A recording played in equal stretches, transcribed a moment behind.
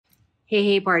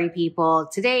Hey, party people.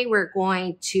 Today we're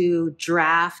going to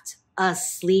draft a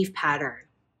sleeve pattern.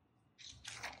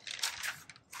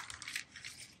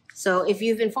 So if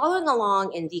you've been following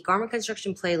along in the garment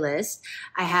construction playlist,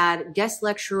 I had guest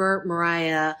lecturer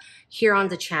Mariah here on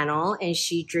the channel, and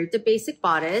she draped a basic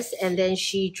bodice, and then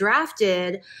she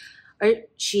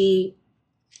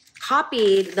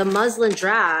copied the muslin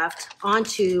draft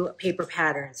onto paper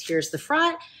patterns. Here's the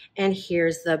front and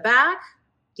here's the back.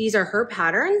 These are her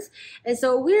patterns. And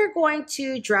so we're going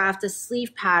to draft a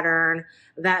sleeve pattern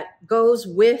that goes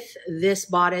with this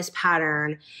bodice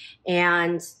pattern.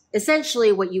 And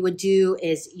essentially what you would do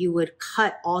is you would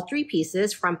cut all three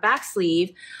pieces, front, back,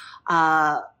 sleeve,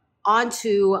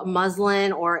 onto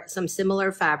muslin or some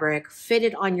similar fabric, fit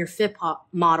it on your fit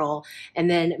model, and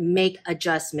then make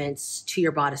adjustments to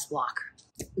your bodice block.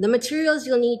 The materials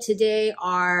you'll need today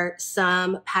are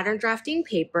some pattern drafting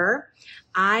paper.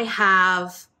 I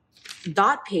have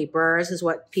dot paper. This is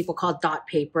what people call dot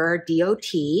paper,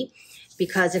 D-O-T,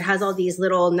 because it has all these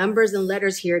little numbers and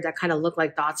letters here that kind of look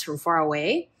like dots from far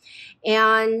away.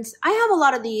 And I have a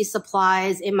lot of these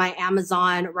supplies in my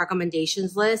Amazon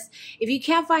recommendations list. If you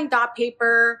can't find dot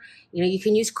paper, you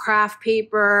can use craft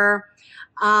paper.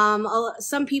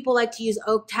 Some people like to use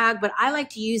oak tag, but I like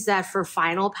to use that for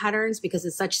final patterns because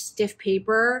it's such stiff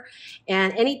paper.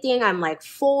 And anything I'm like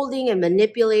folding and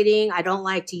manipulating, I don't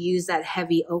like to use that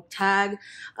heavy oak tag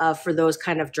for those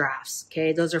kind of drafts.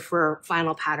 Okay, those are for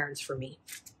final patterns for me.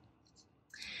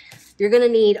 You're gonna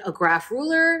need a graph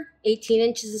ruler. 18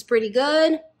 inches is pretty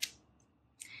good.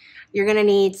 You're gonna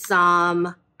need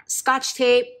some Scotch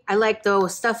tape. I like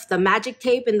the magic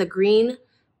tape in the green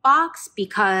box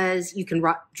because you can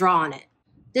draw on it.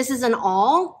 This is an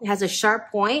awl. It has a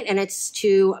sharp point and it's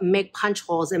to make punch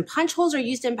holes. And punch holes are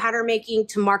used in pattern making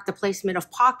to mark the placement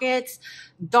of pockets,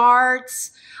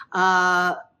 darts,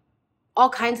 all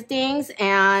kinds of things,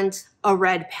 and a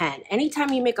red pen.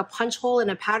 Anytime you make a punch hole in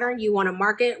a pattern, you want to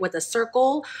mark it with a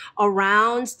circle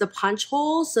around the punch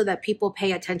hole so that people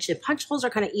pay attention. Punch holes are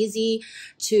kind of easy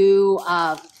to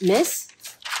miss.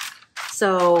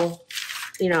 So,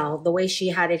 the way she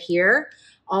had it here,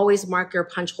 always mark your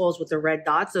punch holes with the red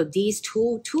dot. So these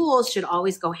tools should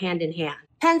always go hand in hand.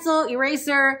 Pencil,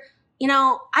 eraser.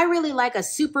 I really like a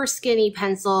super skinny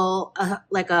pencil,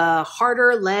 like a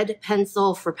harder lead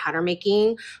pencil for pattern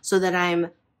making so that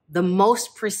I'm the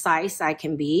most precise I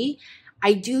can be.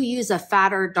 I do use a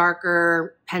fatter,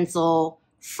 darker pencil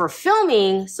for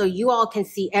filming so you all can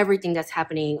see everything that's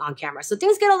happening on camera. So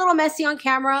things get a little messy on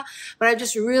camera, but I'm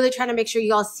just really trying to make sure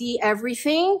you all see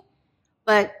everything.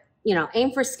 But,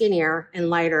 aim for skinnier and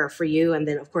lighter for you. And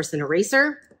then, of course, an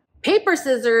eraser. Paper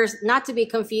scissors, not to be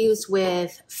confused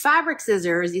with fabric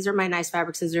scissors. These are my nice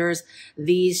fabric scissors.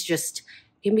 These just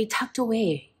can be tucked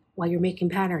away while you're making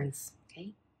patterns,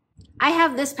 okay? I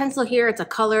have this pencil here. It's a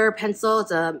color pencil.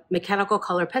 It's a mechanical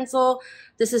color pencil.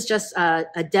 This is just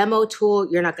a demo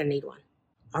tool. You're not gonna need one.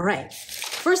 All right,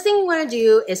 first thing you wanna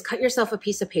do is cut yourself a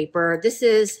piece of paper. This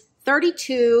is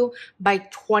 32 by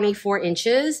 24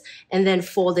 inches and then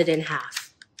fold it in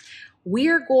half.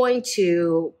 We're going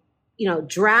to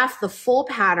draft the full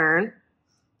pattern,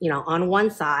 on one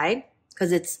side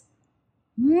because it's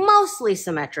mostly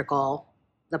symmetrical,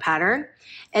 the pattern.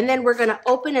 And then we're going to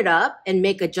open it up and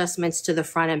make adjustments to the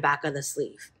front and back of the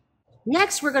sleeve.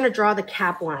 Next, we're going to draw the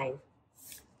cap line.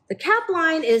 The cap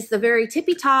line is the very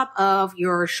tippy top of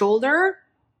your shoulder.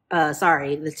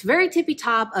 It's very tippy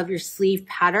top of your sleeve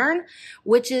pattern,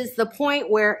 which is the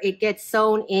point where it gets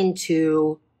sewn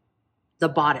into the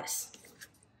bodice.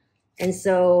 And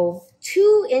so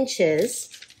 2 inches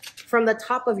from the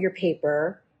top of your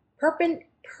paper,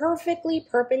 perfectly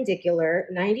perpendicular,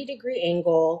 90-degree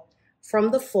angle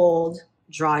from the fold,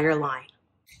 draw your line.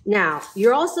 Now,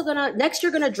 you're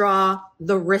gonna draw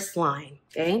the wrist line,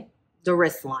 okay? The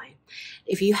wrist line.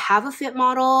 If you have a fit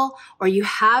model or you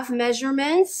have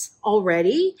measurements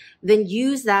already, then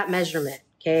use that measurement,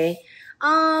 okay?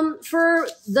 For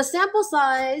the sample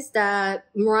size that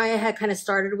Mariah had kind of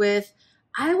started with,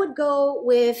 I would go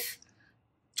with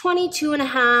 22 and a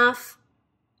half,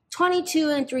 22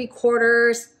 and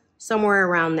 3/4, somewhere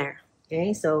around there.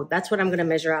 Okay, so that's what I'm going to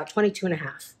measure out, 22 and a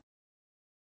half.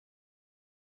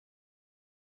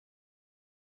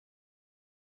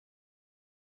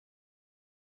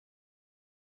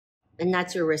 And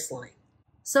that's your wrist line.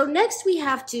 So next we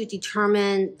have to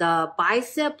determine the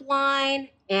bicep line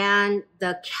and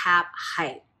the cap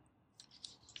height.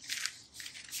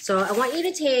 So I want you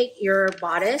to take your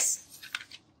bodice.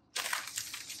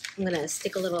 I'm gonna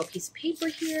stick a little piece of paper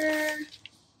here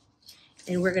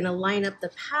and we're gonna line up the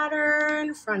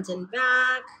pattern front and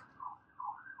back.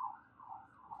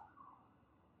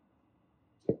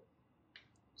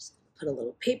 Put a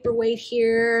little paperweight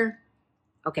here.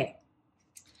 Okay.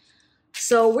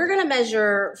 So we're going to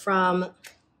measure from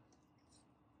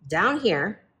down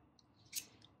here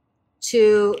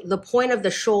to the point of the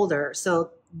shoulder.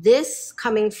 So this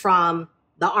coming from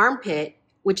the armpit,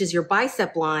 which is your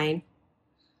bicep line,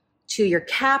 to your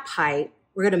cap height,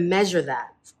 we're going to measure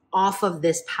that off of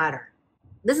this pattern.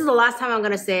 This is the last time I'm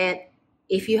going to say it.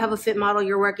 If you have a fit model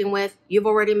you're working with, you've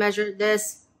already measured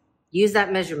this, use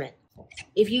that measurement.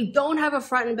 If you don't have a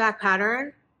front and back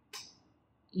pattern,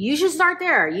 you should start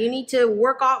there. You need to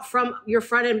work off from your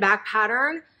front and back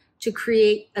pattern to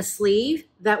create a sleeve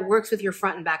that works with your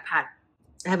front and back pattern.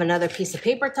 I have another piece of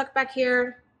paper tucked back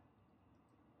here.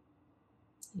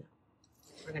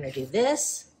 We're going to do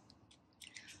this.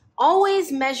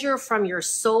 Always measure from your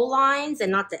sew lines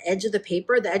and not the edge of the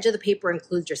paper. The edge of the paper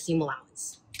includes your seam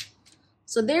allowance.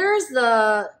 So there's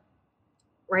the,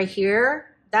 right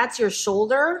here, that's your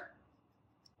shoulder.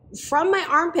 From my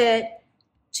armpit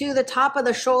to the top of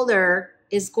the shoulder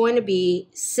is going to be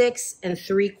 6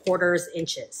 3/4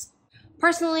 inches.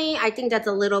 Personally, I think that's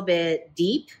a little bit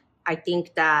deep. I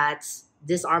think that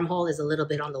this armhole is a little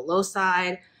bit on the low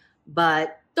side,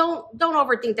 but don't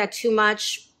overthink that too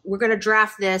much. We're going to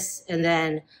draft this and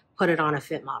then put it on a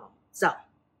fit model. So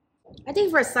I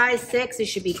think for a size 6, it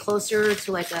should be closer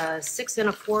to like a 6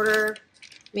 1/4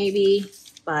 maybe,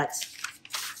 but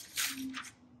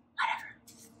whatever.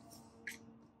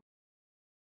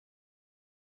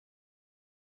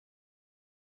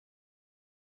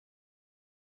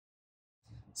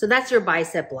 So that's your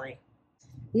bicep line.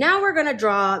 Now we're going to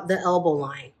draw the elbow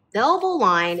line. The elbow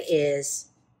line is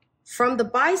from the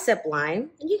bicep line,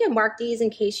 and you can mark these in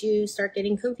case you start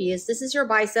getting confused. This is your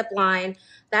bicep line.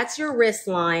 That's your wrist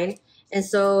line. And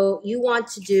so you want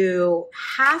to do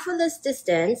half of this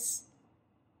distance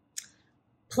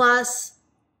plus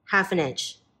half an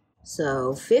inch.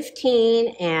 So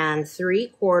 15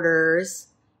 3/4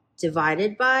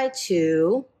 divided by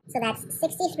 2. So that's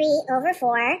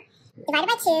 63/4 divided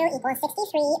by 2 equals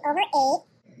 63/8. How many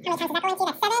times is that going to?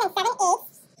 That's 7 7/8.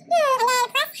 And then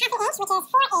plus half an inch, which is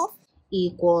 4/8.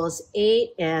 Equals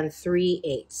 8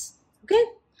 3/8. Okay,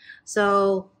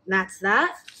 so that's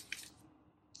that.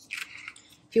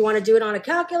 If you want to do it on a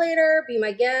calculator, be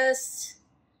my guest.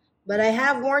 But I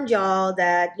have warned y'all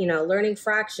that, learning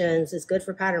fractions is good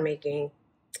for pattern making.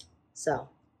 So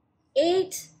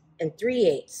 8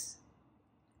 3/8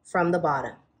 from the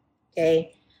bottom.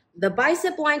 Okay, the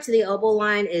bicep line to the elbow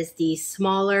line is the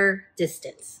smaller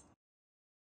distance.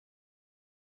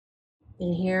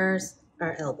 And here's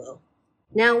our elbow.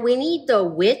 Now we need the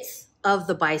width of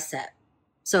the bicep.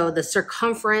 So the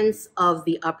circumference of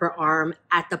the upper arm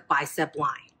at the bicep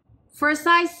line. For a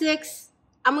size 6,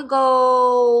 I'm going to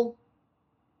go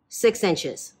 6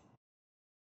 inches.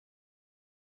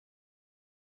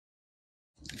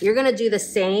 You're going to do the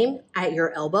same at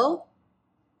your elbow.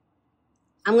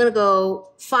 I'm going to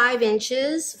go 5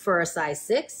 inches for a size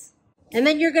 6. And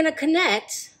then you're going to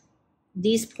connect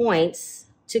these points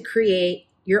to create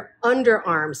your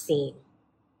underarm seam.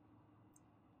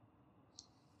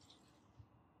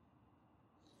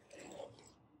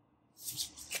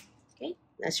 Okay,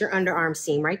 that's your underarm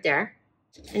seam right there.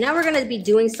 And now we're going to be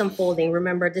doing some folding.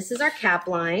 Remember, this is our cap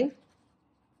line.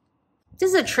 This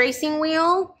is a tracing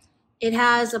wheel. It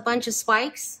has a bunch of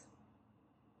spikes.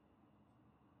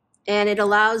 And it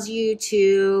allows you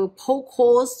to poke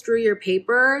holes through your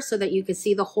paper so that you can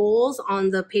see the holes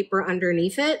on the paper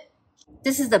underneath it.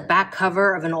 This is the back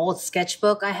cover of an old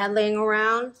sketchbook I had laying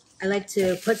around. I like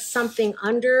to put something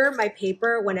under my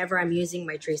paper whenever I'm using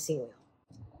my tracing wheel.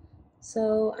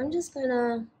 So I'm just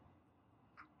gonna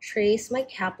trace my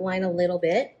cap line a little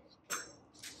bit.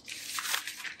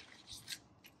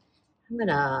 I'm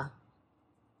gonna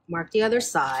mark the other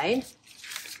side.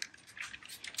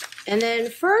 And then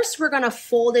first we're gonna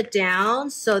fold it down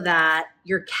so that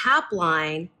your cap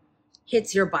line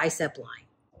hits your bicep line.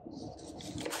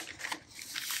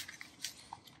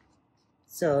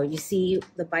 So you see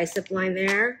the bicep line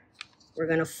there? We're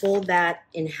gonna fold that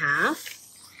in half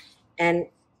and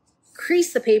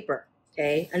crease the paper,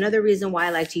 okay? Another reason why I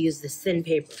like to use this thin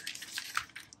paper.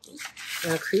 I'm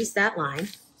gonna crease that line.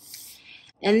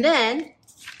 And then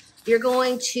you're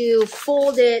going to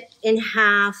fold it in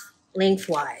half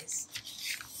lengthwise.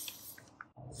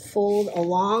 Fold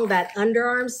along that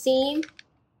underarm seam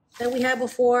that we had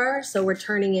before. So we're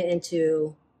turning it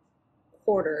into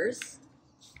quarters.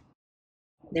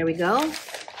 There we go.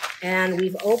 And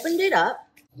we've opened it up.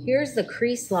 Here's the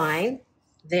crease line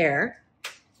there.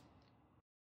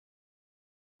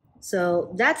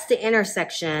 So that's the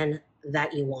intersection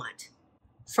that you want.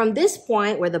 From this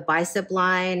point where the bicep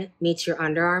line meets your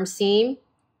underarm seam,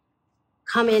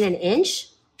 come in an inch.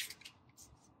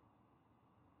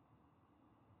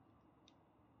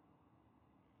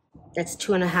 That's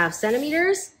 2.5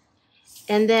 centimeters.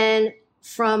 And then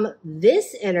from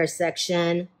this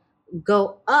intersection,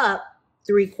 go up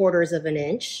 3/4 of an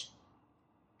inch.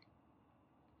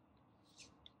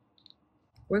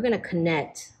 We're gonna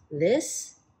connect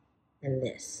this and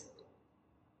this.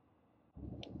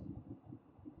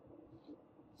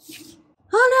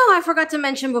 Oh no, I forgot to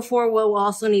mention before, we'll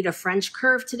also need a French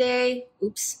curve today.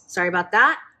 Oops, sorry about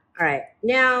that. All right,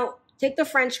 now take the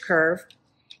French curve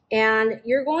and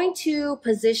you're going to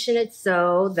position it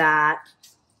so that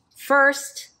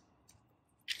first,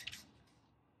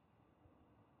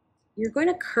 you're going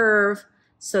to curve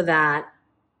so that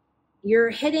you're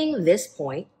hitting this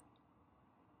point,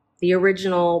 the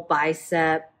original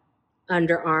bicep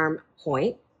underarm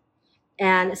point,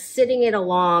 and sitting it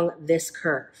along this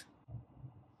curve.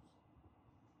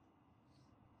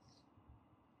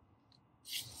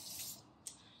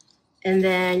 And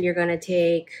then you're going to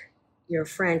take your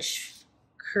French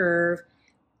curve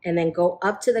and then go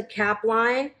up to the cap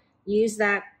line, use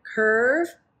that curve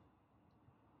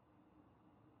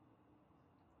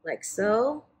like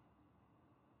so.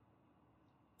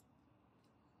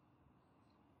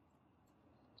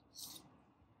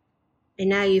 And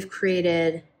now you've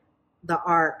created the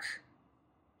arc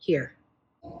here.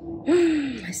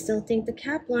 I still think the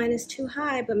cap line is too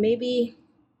high, but maybe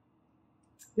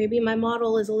my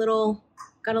model is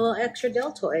got a little extra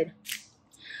deltoid.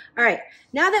 All right,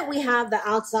 now that we have the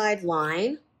outside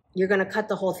line, you're gonna cut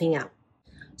the whole thing out.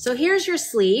 So here's your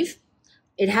sleeve.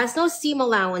 It has no seam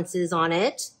allowances on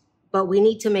it, but we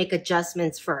need to make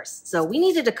adjustments first. So we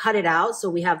needed to cut it out so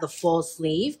we have the full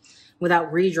sleeve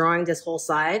without redrawing this whole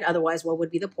side. Otherwise, what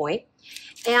would be the point?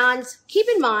 And keep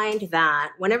in mind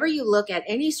that whenever you look at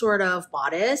any sort of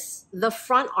bodice, the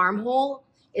front armhole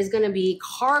is gonna be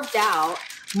carved out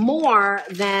more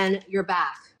than your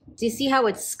back. Do you see how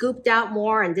it's scooped out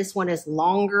more and this one is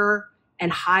longer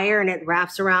and higher and it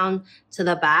wraps around to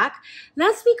the back? And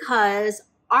that's because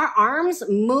our arms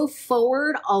move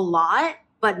forward a lot,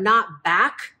 but not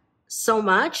back so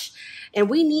much. And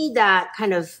we need that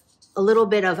kind of a little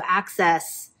bit of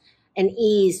access and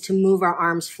ease to move our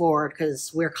arms forward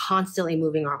because we're constantly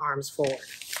moving our arms forward.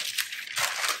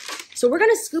 So we're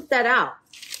gonna scoop that out.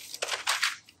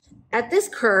 At this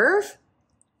curve,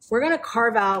 we're gonna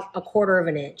carve out 1/4 of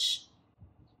an inch.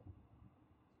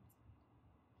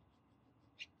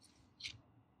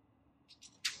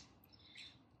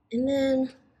 And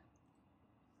then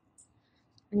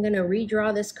I'm gonna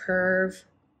redraw this curve.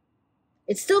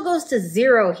 It still goes to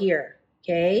 0 here,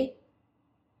 okay?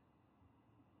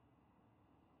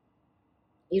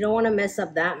 You don't wanna mess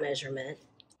up that measurement.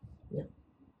 No.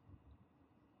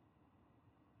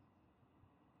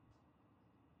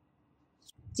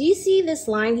 Do you see this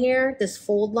line here, this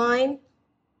fold line?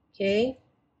 Okay.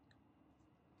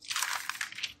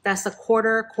 That's a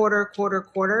quarter, quarter, quarter,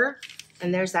 quarter.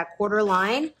 And there's that quarter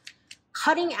line.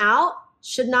 Cutting out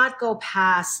should not go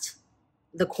past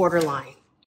the quarter line.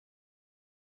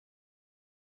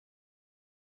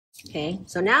 Okay,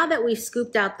 so now that we've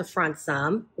scooped out the front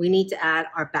some, we need to add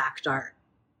our back dart.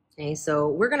 Okay, so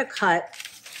we're gonna cut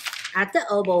at the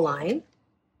elbow line.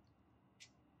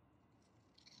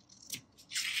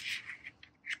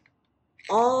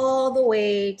 All the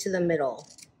way to the middle.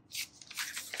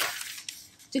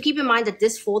 Do keep in mind that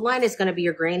this fold line is gonna be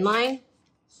your grain line.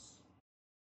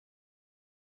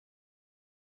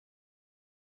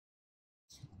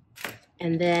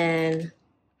 And then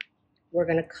we're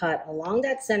gonna cut along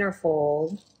that center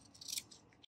fold.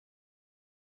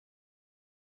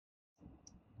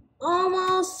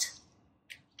 Almost,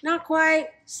 not quite,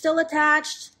 still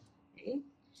attached. Okay.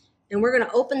 And we're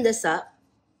gonna open this up.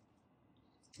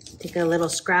 Take a little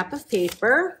scrap of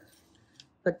paper,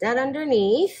 put that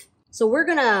underneath. So we're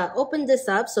gonna open this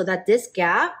up so that this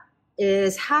gap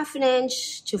is 1/2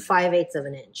 inch to 5/8 of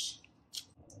an inch.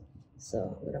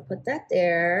 So I'm gonna put that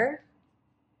there,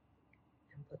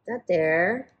 and put that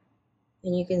there.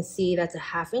 And you can see that's a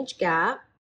 1/2 inch gap.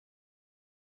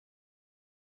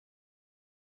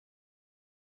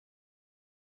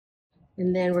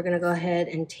 And then we're gonna go ahead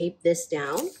and tape this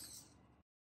down.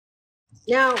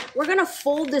 Now we're gonna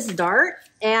fold this dart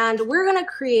and we're gonna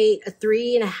create a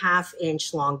 3.5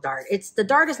 inch long dart. The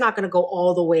dart is not gonna go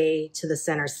all the way to the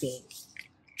center seam.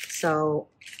 So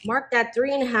mark that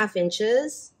 3.5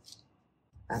 inches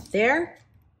up there.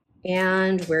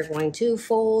 And we're going to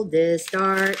fold this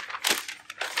dart.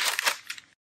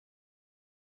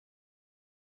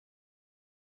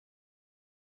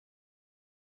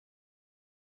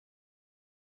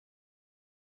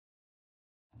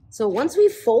 So once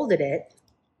we've folded it,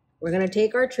 We're gonna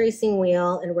take our tracing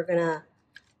wheel and we're gonna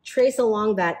trace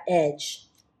along that edge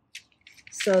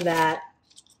so that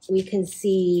we can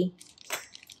see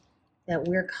that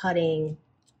we're cutting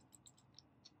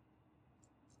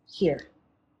here.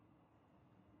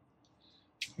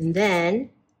 And then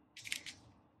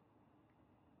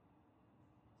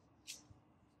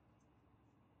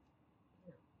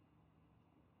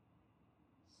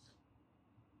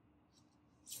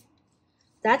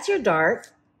that's your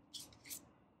dart.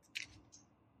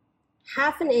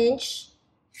 1/2 inch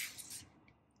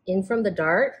in from the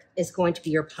dart is going to be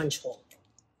your punch hole.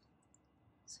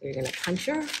 So you're gonna punch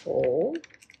your hole,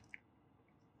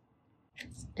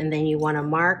 and then you wanna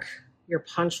mark your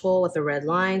punch hole with a red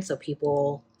line so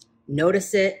people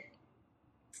notice it.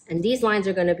 And these lines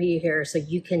are gonna be here so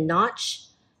you can notch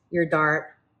your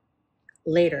dart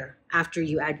later after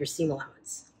you add your seam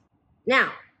allowance.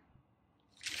 Now,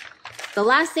 the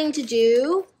last thing to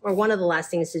do, or one of the last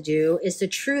things to do, is to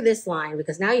true this line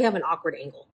because now you have an awkward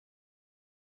angle.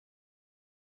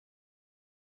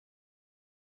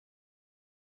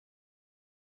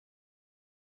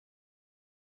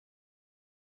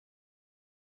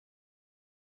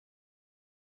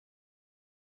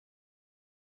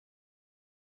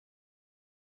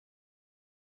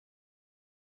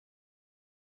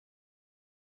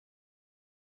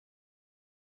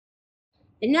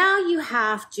 And now you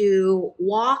have to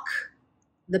walk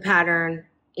the pattern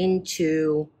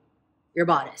into your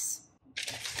bodice.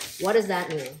 What does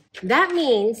that mean? That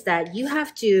means that you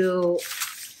have to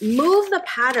move the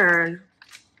pattern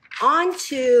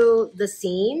onto the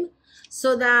seam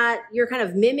so that you're kind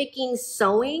of mimicking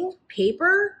sewing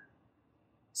paper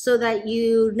so that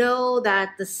you know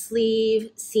that the sleeve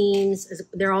seams,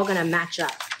 they're all gonna match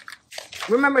up.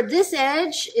 Remember, this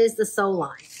edge is the sew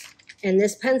line. And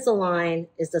this pencil line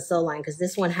is the sew line because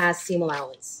this one has seam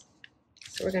allowance.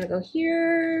 So we're gonna go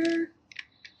here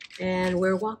and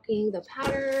we're walking the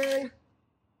pattern.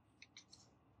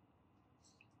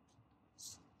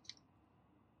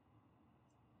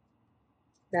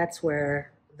 That's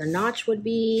where the notch would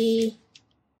be.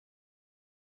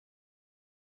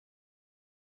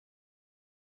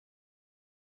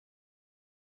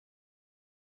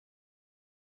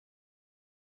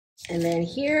 And then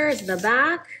here's the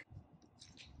back.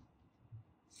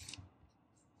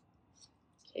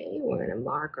 Okay, we're gonna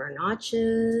mark our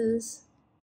notches.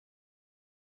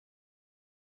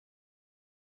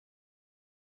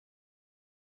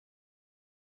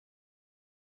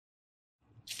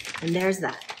 And there's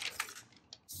that.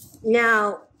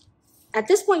 Now, at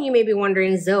this point, you may be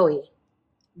wondering, Zoe,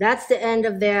 that's the end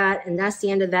of that, and that's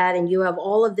the end of that, and you have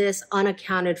all of this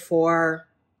unaccounted for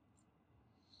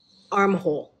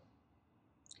armhole,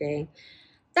 okay?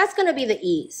 That's gonna be the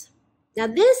ease. Now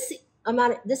this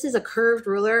is a curved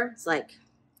ruler. It's like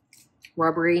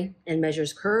rubbery and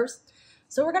measures curves.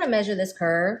 So we're gonna measure this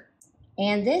curve,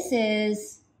 and this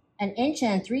is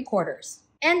 1 3/4 inches.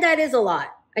 And that is a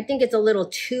lot. I think it's a little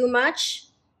too much,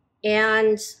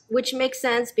 and which makes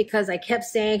sense because I kept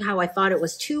saying how I thought it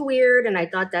was too weird and I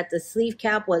thought that the sleeve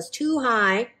cap was too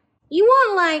high. You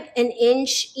want like 1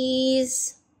 inch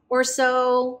ease or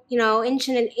so, you know, 1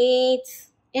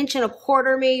 1.25 inches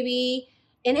maybe.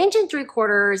 1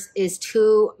 3/4 inches is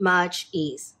too much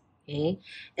ease, okay?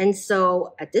 And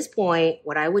so at this point,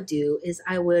 what I would do is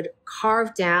I would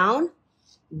carve down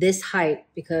this height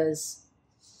because,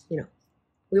 you know,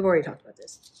 we've already talked about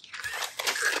this.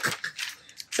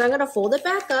 So I'm gonna fold it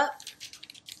back up.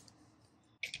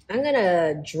 I'm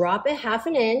gonna drop it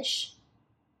 1/2 inch.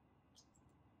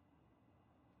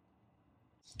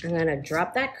 I'm gonna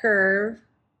drop that curve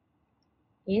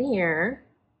in here.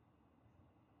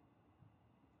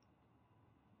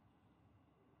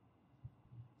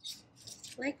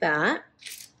 Like that.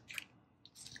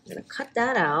 I'm gonna cut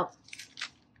that out.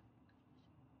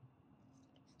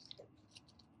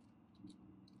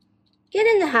 Get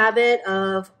in the habit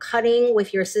of cutting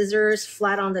with your scissors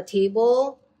flat on the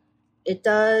table. It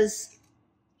does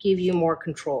give you more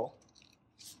control.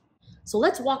 So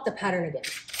let's walk the pattern again.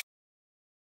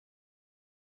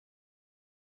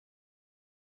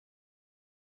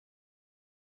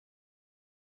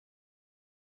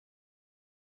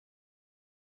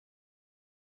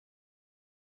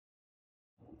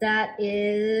 That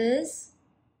is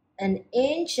 1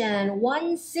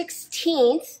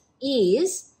 1/16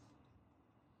 ease.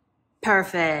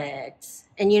 Perfect.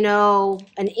 And you know,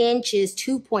 1 inch is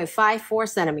 2.54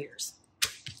 centimeters.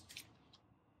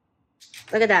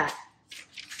 Look at that.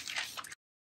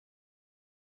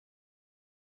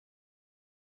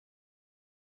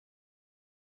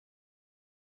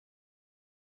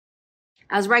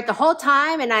 I was right the whole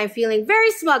time and I'm feeling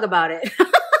very smug about it.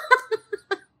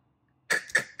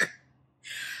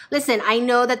 Listen, I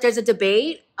know that there's a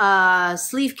debate,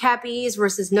 sleeve cappies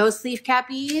versus no sleeve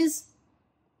cappies.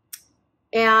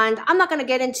 And I'm not going to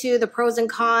get into the pros and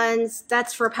cons.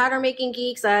 That's for pattern making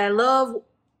geeks. I love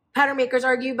pattern makers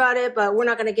argue about it, but we're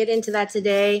not going to get into that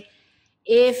today.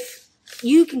 If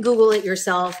you can Google it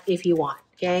yourself if you want,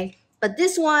 okay? But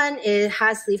this one, it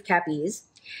has sleeve cappies.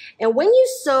 And when you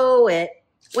sew it,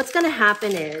 what's going to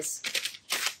happen is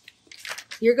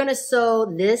you're going to sew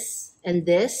this and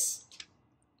this,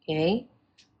 okay?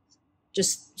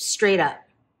 Just straight up.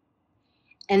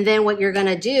 And then what you're going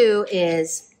to do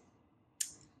is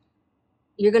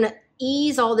you're going to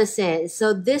ease all this in.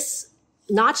 So this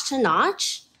notch to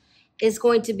notch is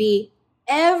going to be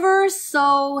ever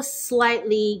so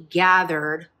slightly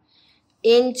gathered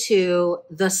into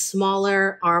the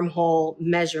smaller armhole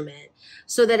measurement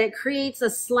so that it creates a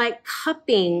slight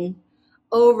cupping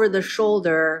over the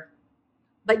shoulder,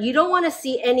 but you don't want to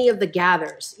see any of the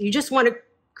gathers. You just want to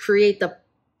create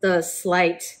the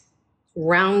slight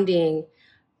rounding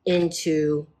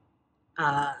into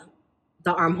the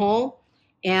armhole.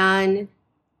 And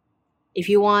if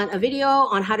you want a video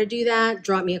on how to do that,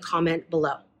 drop me a comment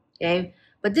below, okay?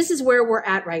 But this is where we're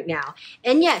at right now.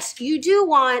 And yes, you do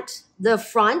want the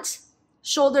front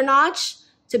shoulder notch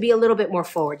to be a little bit more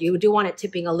forward. You do want it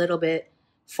tipping a little bit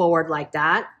forward like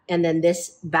that. And then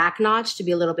this back notch to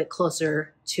be a little bit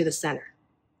closer to the center.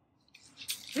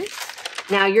 Okay.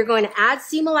 Now you're going to add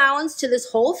seam allowance to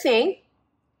this whole thing.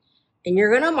 And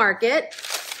you're going to mark it.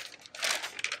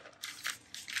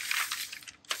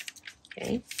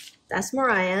 Okay, that's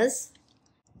Mariah's.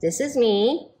 This is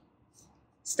me.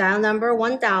 Style number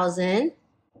 1000.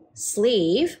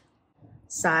 Sleeve.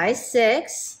 Size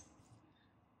 6.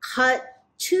 Cut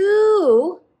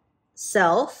to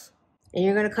self. And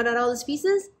you're going to cut out all these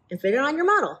pieces and fit it on your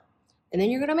model. And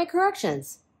then you're going to make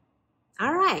corrections.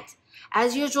 All right.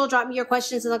 As usual, drop me your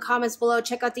questions in the comments below.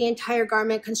 Check out the entire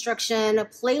garment construction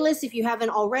playlist if you haven't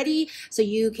already, so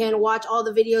you can watch all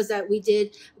the videos that we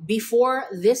did before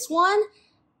this one.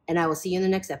 And I will see you in the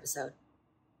next episode.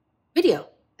 Video.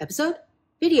 Episode.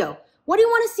 Video. What do you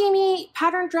want to see me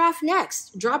pattern draft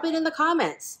next? Drop it in the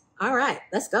comments. All right,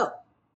 let's go.